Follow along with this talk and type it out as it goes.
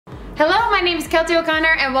Hello, my name is Keltie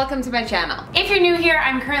O'Connor and welcome to my channel. If you're new here,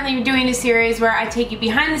 I'm currently doing a series where I take you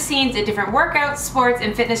behind the scenes at different workouts, sports,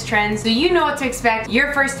 and fitness trends so you know what to expect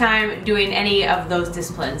your first time doing any of those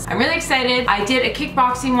disciplines. I'm really excited. I did a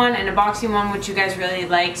kickboxing one and a boxing one which you guys really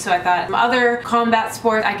liked, so I thought other combat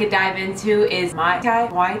sport I could dive into is Muay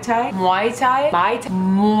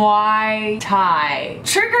Thai.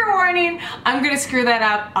 Trigger warning, I'm gonna screw that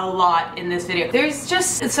up a lot in this video. There's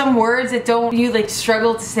just some words that you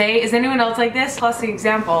struggle to say. Is anyone else like this? Plus an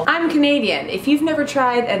example. I'm Canadian. If you've never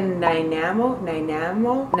tried a Nanaimo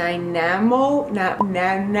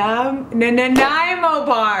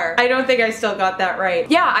bar. I don't think I still got that right.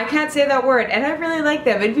 Yeah, I can't say that word and I really like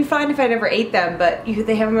them. It'd be fine if I never ate them, but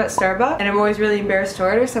they have them at Starbucks and I'm always really embarrassed to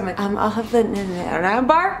order, so I'm like, I'll have the Nanaimo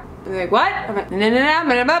bar. I'm like, what? I'm like,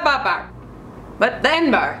 Nanaimo bar. But the N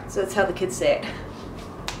bar. So that's how the kids say it.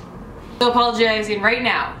 So apologizing right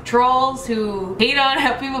now. Trolls who hate on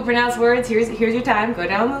how people pronounce words, here's your time. Go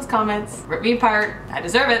down in those comments. Rip me apart. I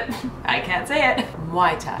deserve it. I can't say it.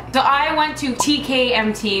 Muay Thai. So I went to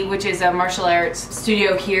TKMT, which is a martial arts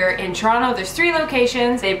studio here in Toronto. There's 3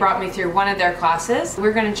 locations. They brought me through one of their classes.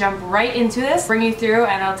 We're gonna jump right into this, bring you through,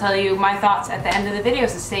 and I'll tell you my thoughts at the end of the video,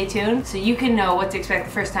 so stay tuned so you can know what to expect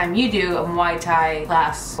the first time you do a Muay Thai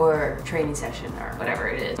class or training session or whatever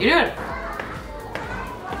it is you're doing.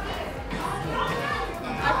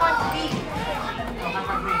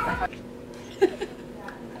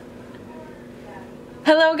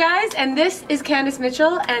 Hello guys, and this is Candice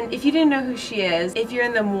Mitchell, and if you didn't know who she is, if you're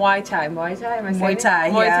in the Muay Thai, am I saying Muay Thai,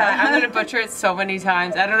 Muay yeah. Thai. I'm gonna butcher it so many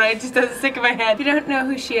times. I don't know, it just doesn't stick in my head. If you don't know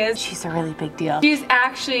who she is, she's a really big deal. She's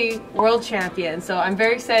actually world champion, so I'm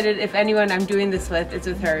very excited. If anyone I'm doing this with, it's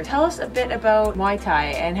with her. Tell us a bit about Muay Thai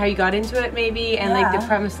and how you got into it maybe, and like the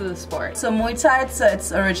premise of the sport. So Muay Thai,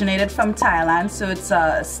 it's originated from Thailand, so it's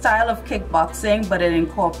a style of kickboxing, but it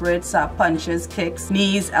incorporates punches, kicks,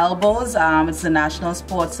 knees, elbows. It's the national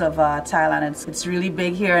sports of Thailand. It's really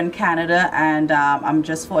big here in Canada, and I'm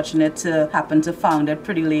just fortunate to happen to found it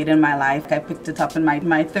pretty late in my life. I picked it up in my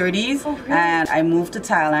 30s, and I moved to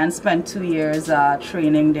Thailand, spent 2 years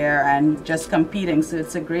training there and just competing. So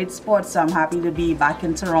it's a great sport, so I'm happy to be back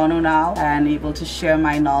in Toronto now and able to share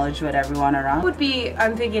my knowledge with everyone around.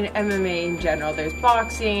 I'm thinking MMA in general. There's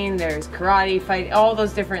boxing, there's karate, fight, all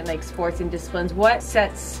those different sports and disciplines. What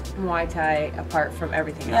sets Muay Thai apart from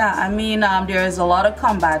everything else? Yeah, I mean, there's a lot of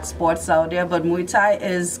combat sports out there, but Muay Thai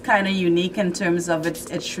is kind of unique in terms of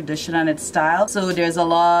its tradition and its style. So there's a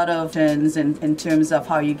lot of things in terms of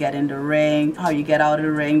how you get in the ring, how you get out of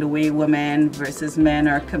the ring, the way women versus men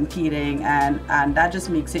are competing, and that just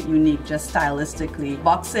makes it unique just stylistically.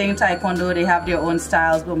 Boxing, Taekwondo, they have their own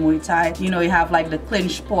styles, but Muay Thai, you have like the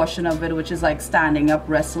clinch portion of it, which is like standing up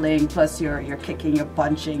wrestling, plus you're kicking, you're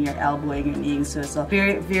punching, you're elbowing, you're kneeing. So it's a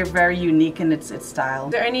very, very, very unique in its style.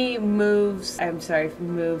 Are there any moves, I'm sorry for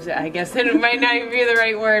moves, I guess that might not even be the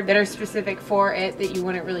right word, that are specific for it that you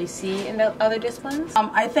wouldn't really see in the other disciplines?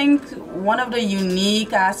 I think one of the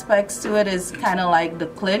unique aspects to it is kind of like the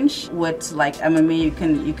clinch. With like MMA,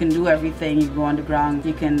 you can do everything. You go on the ground,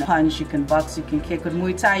 you can punch, you can box, you can kick. With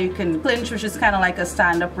Muay Thai, you can clinch, which is kind of like a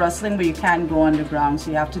stand-up wrestling, but you can't go on the ground,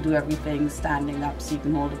 so you have to do everything standing up, so you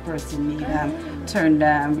can hold a person, knee them, turn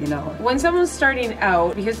them, When someone's starting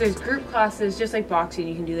out, because there's group classes, just like boxing,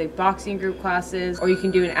 you can do like boxing group classes, or you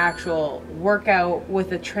can do an actual workout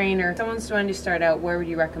with a trainer. If someone's wanting to start out, where would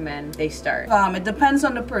you recommend they start? It depends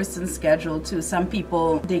on the person's schedule too. Some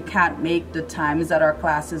people, they can't make the times that our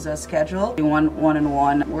classes are scheduled. They want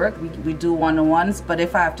one-on-one work. We do one-on-ones, but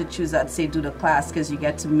if I have to choose, I'd say do the class, because you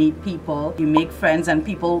get to meet people, you make friends, and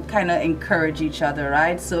people kind of encourage each other,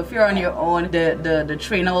 right? So if you're on your own, the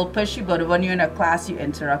trainer will push you, but when you're in a class, you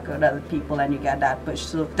interact with other people and you get that push.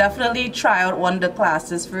 So definitely try out one of the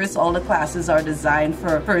classes first. All the classes are designed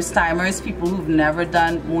for first-timers, people who've never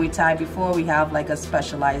done Muay Thai before. We have like a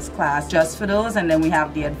specialized class just for those, and then we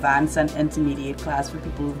have the advanced and intermediate class for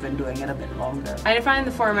people who've been doing it a bit longer. I find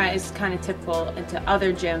the format is kind of typical into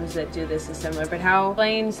other gyms that do this is similar, but how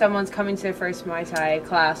plain someone's coming to their first Muay Thai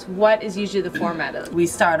class, what is usually the format of it? We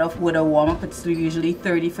start off with a warm-up. It's usually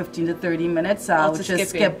 15 to 30 minutes, which is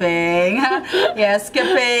skipping. Yeah,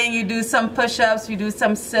 skipping. You do some push-ups, we do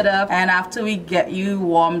some sit-ups, and after we get you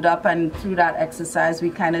warmed up and through that exercise, we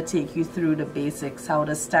kind of take you through the basics, how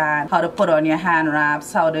to stand, how to put on your hand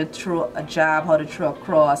wraps, how to throw a jab, how to throw a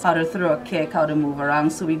cross, how to throw a kick, how to move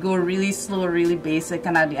around. So we go really slow, really basic,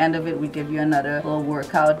 and at the end of it we give you another little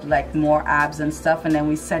workout, like more abs and stuff, and then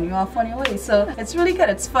we send you off on your way. So it's really good.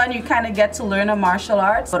 It's fun. You kind of get to learn a martial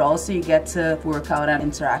arts, but also you get to work out and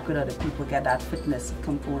interact with other people, get that fitness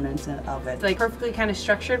component of it. It's like perfectly kind of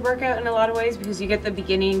structured workout in a lot of ways, because you get the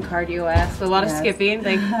beginning cardio-esque, a lot of skipping,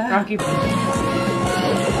 like Rocky.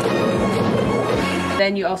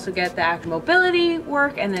 Then you also get the active mobility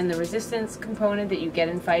work, and then the resistance component that you get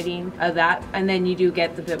in fighting of that, and then you do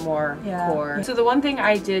get the bit more core. So the one thing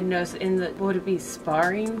I did notice in the, what would it be,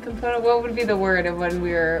 sparring component? What would be the word of when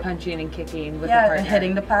we were punching and kicking with the partner?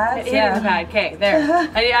 Hitting the pads. Hitting the pad. Okay, there.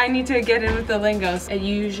 I need to get in with the lingo. And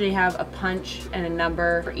you usually have a punch and a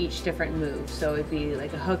number for each different move. So it'd be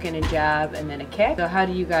like a hook and a jab and then a kick. So how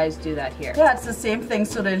do you guys do that here? Yeah, it's the same thing.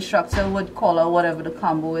 So the instructor would call out whatever the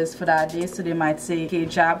combo is for that day. So they might say, okay,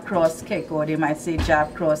 jab, cross, kick, or they might say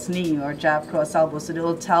jab, cross, knee, or jab, cross, elbow. So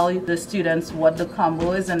they'll tell the students what the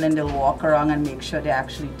combo is, and then they'll walk around and make sure they're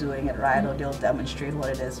actually doing it right, or they'll demonstrate what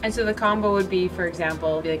it is. And so the combo would be, for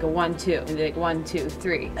example, be like a 1-2, and be like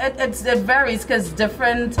 1-2-3. It varies because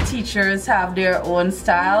different teachers have their own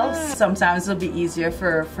styles. Sometimes it'll be easier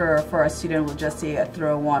for a student will just say a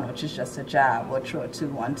throw 1, which is just a jab, or throw 2,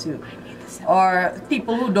 1-2. Or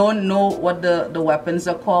people who don't know what the weapons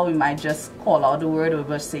are called, we might just call out the word, or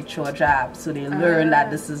just say throw a jab, so they learn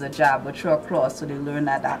that this is a jab, or throw a cross, so they learn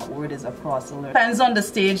that that word is a cross. So depends on the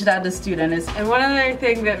stage that the student is. And one other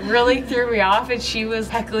thing that really threw me off is she was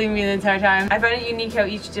heckling me the entire time. I find it unique how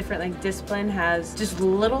each different like discipline has just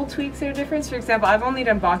little tweaks that are different. For example, I've only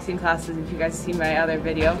done boxing classes, if you guys see my other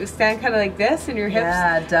video. You stand kind of like this and your hips.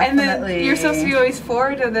 Yeah, definitely. And then you're supposed to be always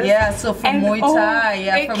forward on this. Yeah, so for Muay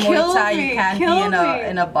Thai, for Muay Thai you can't be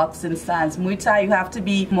in a boxing stance. Muay Thai you have to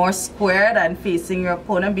be more squared and facing your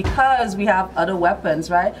opponent because we have other weapons,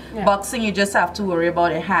 right? Yeah. Boxing you just have to worry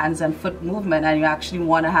about your hands and foot movement, and you actually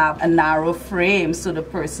want to have a narrow frame so the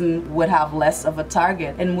person would have less of a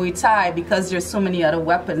target. In Muay Thai, because there's so many other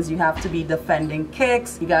weapons, you have to be defending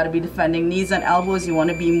kicks, you got to be defending knees and elbows. You want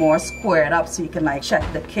to be more squared up so you can like check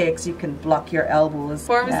the kicks, you can block your elbows.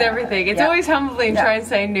 Form is everything. It's always humbling trying to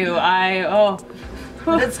say new.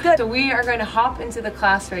 That's good. So we are going to hop into the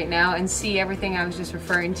class right now and see everything I was just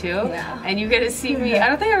referring to. Yeah. And you get to see me. I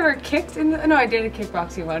don't think I've ever kicked in the, no, I did a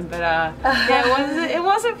kickboxing one, but yeah, it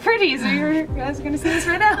wasn't pretty. So you guys are going to see this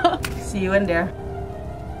right now. See you in there.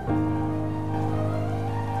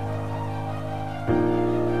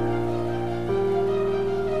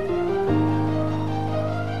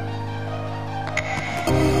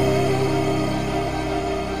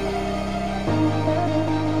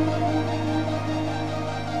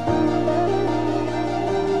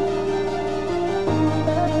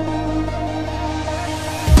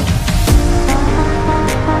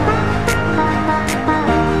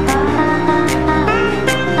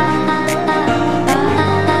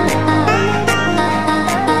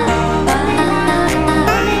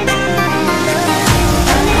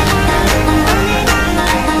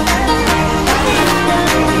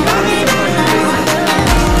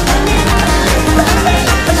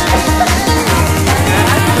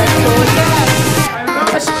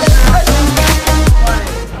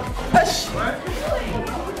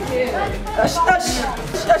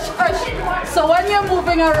 So when you're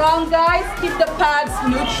moving around, guys, keep the pads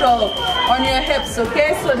neutral on your hips,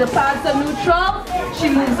 okay? So the pads are neutral. She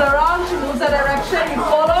moves around, she moves a direction, you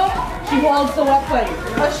follow, she holds the weapon.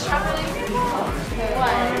 Push.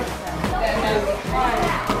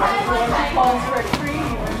 Pause for 3.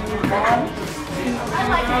 1, 2,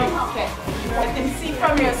 3. Okay. I can see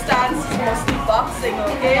from your stance it's mostly boxing,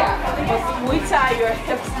 okay? But Muay Thai, your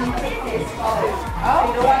hips need to face forward.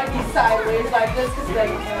 You don't want to be sideways like this because then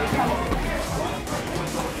you come.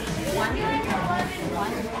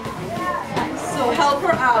 So help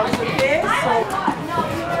her out, okay? So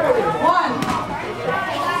 1,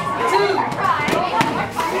 2,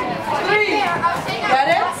 3. Get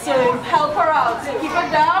it? So help her out. So keep it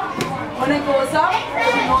down. When it goes up,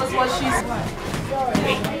 she knows what she's.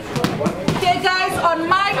 Okay, guys, on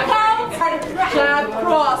my count, jab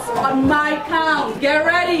cross. On my count, get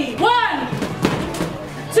ready. 1,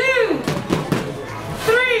 2,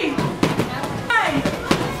 3, 5,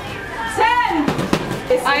 10.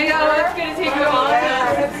 I know, it's gonna take me a while.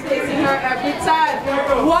 Hips facing her every time.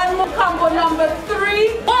 One more combo, number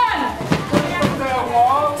 3. 1,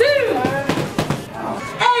 2,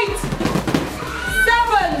 8,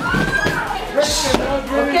 7.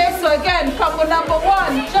 Okay, so again, combo number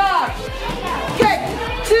 1, jab, kick,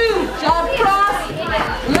 2, jab cross,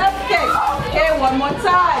 left kick.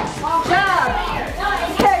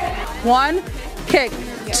 1, kick.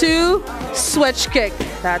 2, switch kick.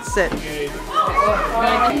 That's it.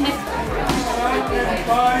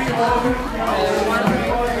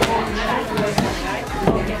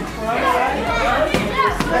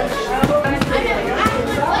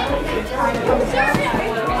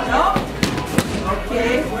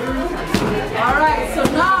 Okay. All right. So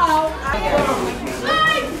now.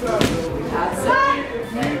 That's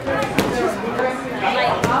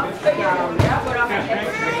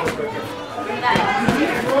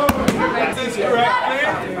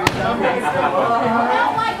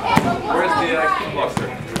Where's the kickboxer?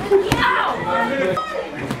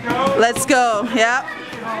 Let's go. Yep.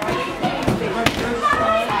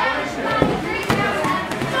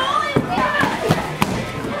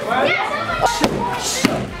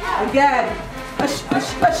 Again.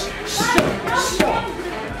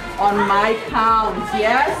 On my count,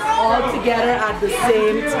 yes? All together at the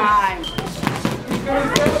same time.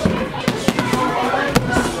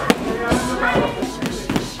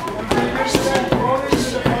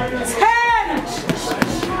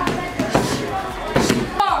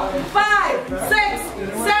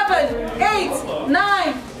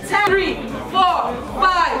 3, 4,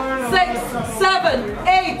 5, 6, 7,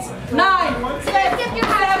 8,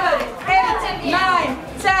 9,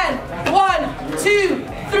 10, 1, 2,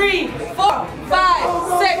 3, 4, 5,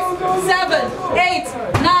 6, 7, 8,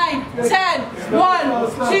 9, 10, 1,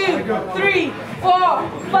 2, 3, 4,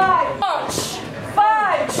 5,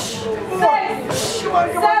 5, 6, 7,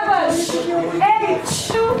 8,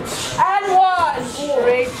 and 1.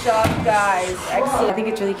 Great job, guys. Excellent. I think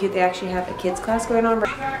it's really cute they actually have a kids class going on.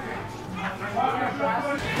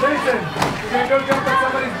 Jason, you're gonna go jump on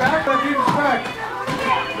somebody's back or keep his back?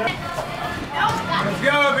 Let's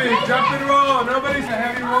go, B. Jump and roll. Nobody's a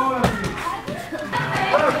heavy roll.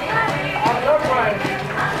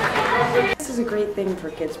 This is a great thing for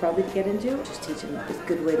kids probably to get into. Just teach them a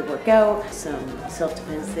good way to work out, some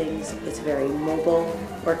self-defense things. It's a very mobile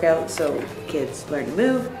workout, so kids learn to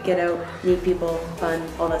move, get out, meet people, fun,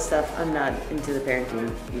 all that stuff. I'm not into the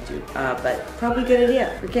parenting YouTube, but probably a good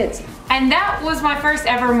idea for kids. And that was my first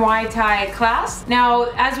ever Muay Thai class.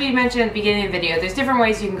 Now, as we mentioned at the beginning of the video, there's different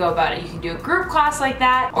ways you can go about it. You can do a group class like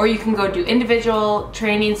that, or you can go do individual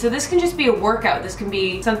training. So this can just be a workout. This can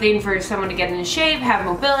be something for someone to get in shape, have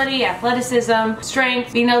mobility, athleticism,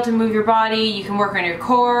 strength, being able to move your body. You can work on your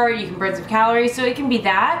core, you can burn some calories, so it can be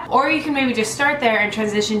that. Or you can maybe just start there and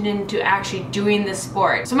transition into actually doing the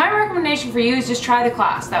sport. So my recommendation for you is just try the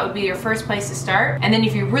class. That would be your first place to start. And then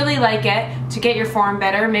if you really like it, to get your form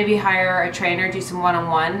better, maybe hire a trainer, do some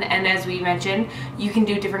one-on-one. And as we mentioned, you can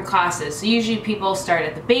do different classes. So usually people start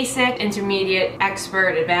at the basic, intermediate,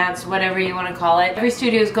 expert, advanced, whatever you want to call it. Every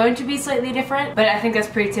studio is going to be slightly different, but I think that's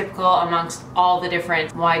pretty typical amongst all the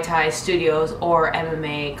different Muay Thai studios or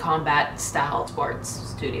MMA combat style sports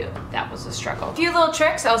studio. That was a struggle. A few little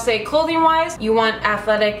tricks I'll say clothing wise. You want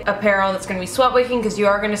athletic apparel that's going to be sweat wicking because you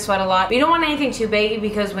are going to sweat a lot. But you don't want anything too baggy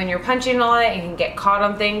because when you're punching and all that, you can get caught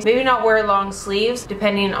on things. Maybe not wear long sleeves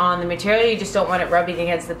depending on the material. You just don't want it rubbing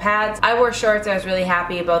against the pads. I wore shorts. I was really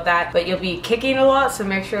happy about that, but you'll be kicking a lot, so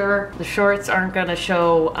make sure the shorts aren't going to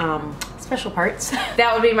show special parts.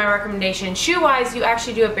 That would be my recommendation. Shoe wise, you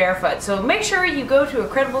actually do it barefoot. So make sure you go to a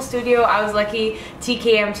credible studio. I was lucky,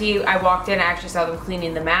 TKMT, I walked in, I actually saw them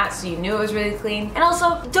cleaning the mat, so you knew it was really clean. And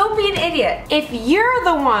also, don't be an idiot. If you're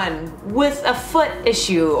the one with a foot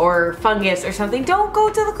issue or fungus or something, don't go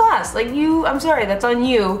to the class. Like I'm sorry, that's on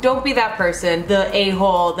you. Don't be that person, the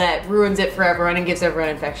a-hole that ruins it for everyone and gives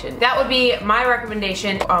everyone infection. That would be my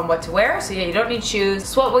recommendation on what to wear. So yeah, you don't need shoes.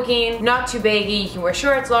 Sweat wicking, not too baggy. You can wear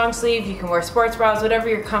shorts, long sleeve, you can wear sports bras, whatever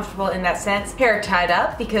you're comfortable in that sense. Hair tied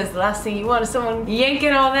up, because the last thing you want is someone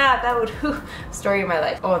yanking on that. That would, whew, story of my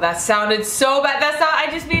life. Oh, that sounded so bad. That's not,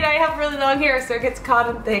 I just mean I have really long hair, so it gets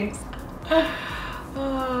caught in things.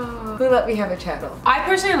 Who let me have a channel? I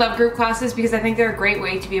personally love group classes because I think they're a great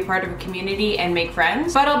way to be a part of a community and make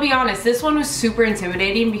friends. But I'll be honest, this one was super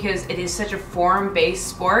intimidating because it is such a form-based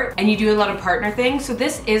sport and you do a lot of partner things. So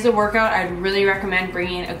this is a workout I'd really recommend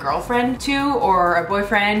bringing a girlfriend to, or a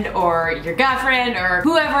boyfriend, or your girlfriend, or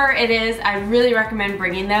whoever it is. I really recommend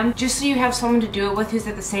bringing them just so you have someone to do it with who's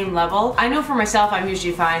at the same level. I know for myself, I'm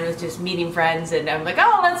usually fine with just meeting friends and I'm like,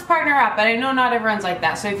 oh, let's partner up. But I know not everyone's like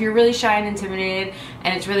that. So if you're really shy and intimidated,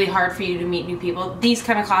 and it's really hard for you to meet new people. These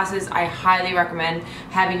kind of classes, I highly recommend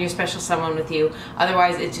having your special someone with you.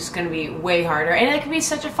 Otherwise, it's just gonna be way harder. And it can be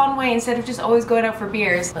such a fun way instead of just always going out for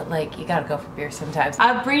beers. But like, you gotta go for beers sometimes.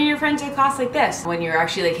 Bringing your friend to a class like this. When you're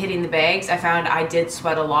actually like hitting the bags, I found I did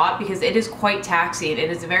sweat a lot because it is quite taxing. It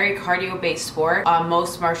is a very cardio-based sport.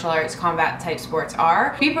 Most martial arts combat type sports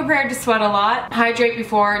are. Be prepared to sweat a lot. Hydrate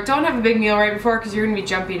before. Don't have a big meal right before because you're gonna be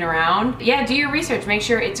jumping around. Yeah, do your research. Make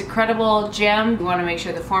sure it's a credible gym. You wanna make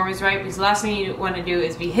sure the form is right because the last thing you wanna do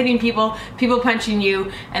is be hitting people, people punching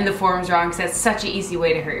you, and the form is wrong because that's such an easy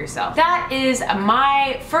way to hurt yourself. That is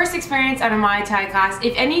my first experience at a Muay Thai class.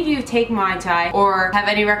 If any of you take Muay Thai or have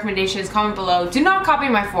any recommendations, comment below. Do not copy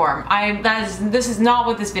my form. This is not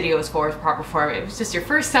what this video is for, proper form. It was just your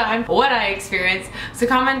first time, what I experienced. So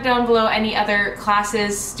comment down below any other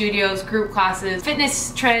classes, studios, group classes,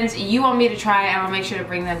 fitness trends you want me to try, and I'll make sure to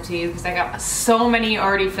bring them to you because I got so many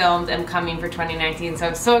already filmed and coming for 2019. So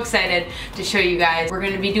I'm so excited to show you guys. We're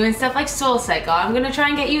gonna be doing stuff like Soul Cycle. I'm gonna try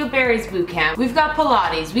and get you a Barry's boot camp. We've got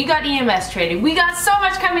Pilates, we got EMS training, we got so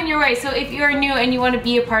much coming your way. So if you're new and you want to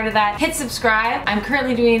be a part of that, hit subscribe. I'm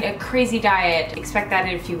currently doing a crazy diet. Expect that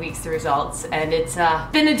in a few weeks, the results, and it's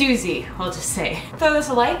been a doozy, we'll just say. Throw this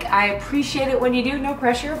a like. I appreciate it when you do. No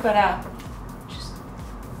pressure, but just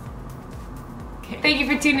okay. Thank you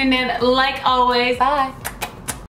for tuning in. Like always. Bye.